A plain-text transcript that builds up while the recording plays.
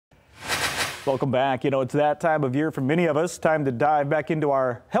Welcome back. You know, it's that time of year for many of us. Time to dive back into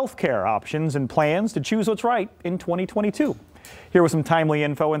our healthcare options and plans to choose what's right in 2022. Here with some timely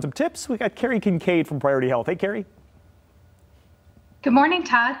info and some tips, we got Carrie Kincaid from Priority Health. Hey, Carrie. Good morning,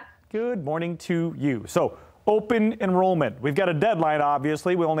 Todd. Good morning to you. So, open enrollment. We've got a deadline,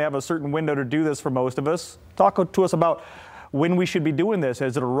 obviously. We only have a certain window to do this for most of us. Talk to us about when we should be doing this.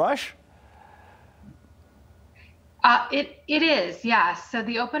 Is it a rush? It is, yes. So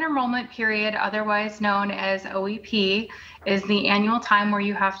the open enrollment period, otherwise known as OEP, is the annual time where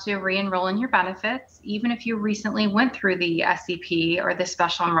you have to re-enroll in your benefits, even if you recently went through the SEP or the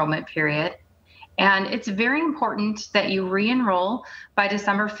special enrollment period. And it's very important that you re-enroll by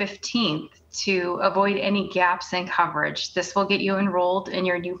December 15th to avoid any gaps in coverage. This will get you enrolled in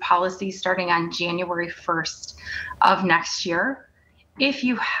your new policy starting on January 1st of next year. If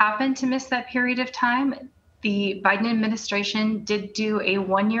you happen to miss that period of time, the Biden administration did do a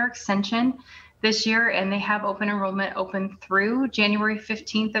one-year extension this year, and they have open enrollment open through January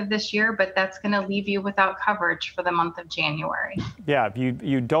 15th of this year, but that's going to leave you without coverage for the month of January. Yeah,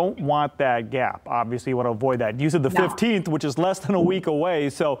 you don't want that gap. Obviously, you want to avoid that. You said the 15th, which is less than a week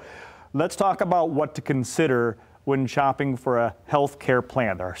away. So let's talk about what to consider when shopping for a health care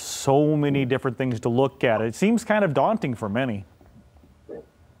plan. There are so many different things to look at. It seems kind of daunting for many.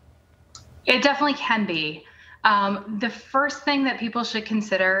 It definitely can be. The first thing that people should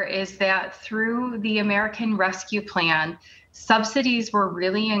consider is that through the American Rescue Plan, subsidies were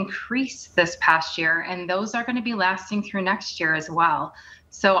really increased this past year, and those are going to be lasting through next year as well.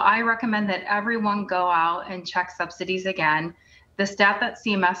 So I recommend that everyone go out and check subsidies again. The stat that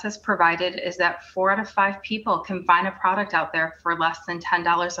CMS has provided is that 4 out of 5 people can find a product out there for less than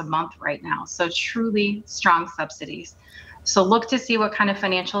 $10 a month right now. So truly strong subsidies. So look to see what kind of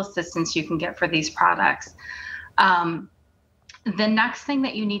financial assistance you can get for these products. The next thing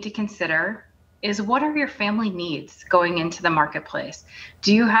that you need to consider is, what are your family needs going into the marketplace?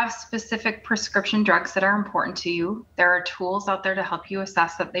 Do you have specific prescription drugs that are important to you? There are tools out there to help you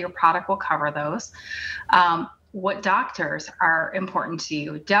assess that your product will cover those. What doctors are important to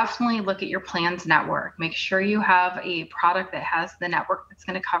you? Definitely look at your plan's network. Make sure you have a product that has the network that's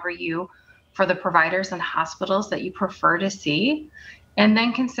going to cover you for the providers and hospitals that you prefer to see. And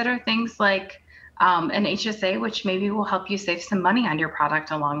then consider things like an HSA, which maybe will help you save some money on your product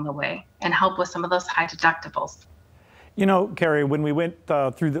along the way and help with some of those high deductibles. You know, Carrie, when we went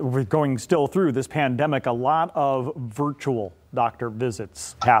we're going still through this pandemic, a lot of virtual doctor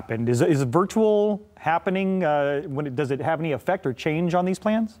visits happened. Is virtual happening? Does it have any effect or change on these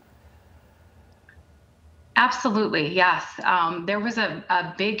plans? Absolutely, yes. There was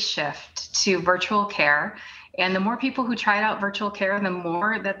a big shift to virtual care. And the more people who tried out virtual care, the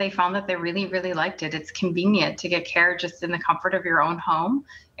more that they found that they really, really liked it. It's convenient to get care just in the comfort of your own home,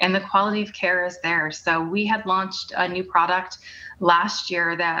 and the quality of care is there. So we had launched a new product last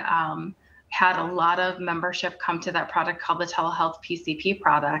year that had a lot of membership come to that product called the telehealth PCP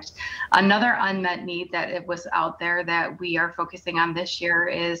product. Another unmet need that it was out there that we are focusing on this year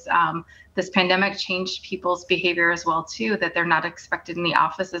is this pandemic changed people's behavior as well too, that they're not expected in the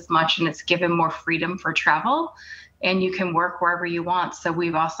office as much, and it's given more freedom for travel, and you can work wherever you want. So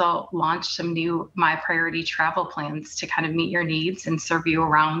we've also launched some new My Priority travel plans to kind of meet your needs and serve you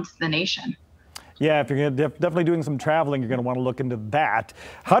around the nation. Yeah, if you're definitely doing some traveling, you're going to want to look into that.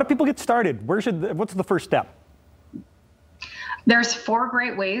 How do people get started? What's the first step? There's 4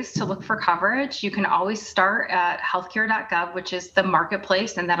 great ways to look for coverage. You can always start at healthcare.gov, which is the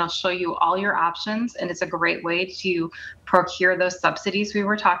marketplace, and that'll show you all your options. And it's a great way to procure those subsidies we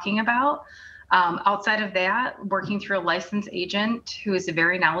were talking about. Outside of that, working through a licensed agent who is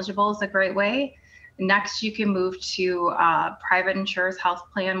very knowledgeable is a great way. Next, you can move to private insurers health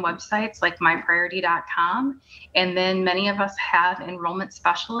plan websites like mypriority.com. And then many of us have enrollment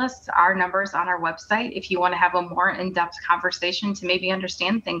specialists. Our numbers on our website if you want to have a more in-depth conversation to maybe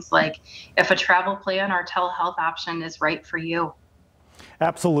understand things like if a travel plan or telehealth option is right for you.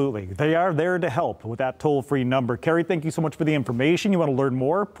 Absolutely. They are there to help with that toll-free number. Carrie, thank you so much for the information. You want to learn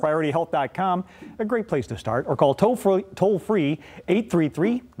more? PriorityHealth.com, a great place to start, or call toll-free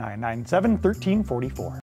 833-997-1344.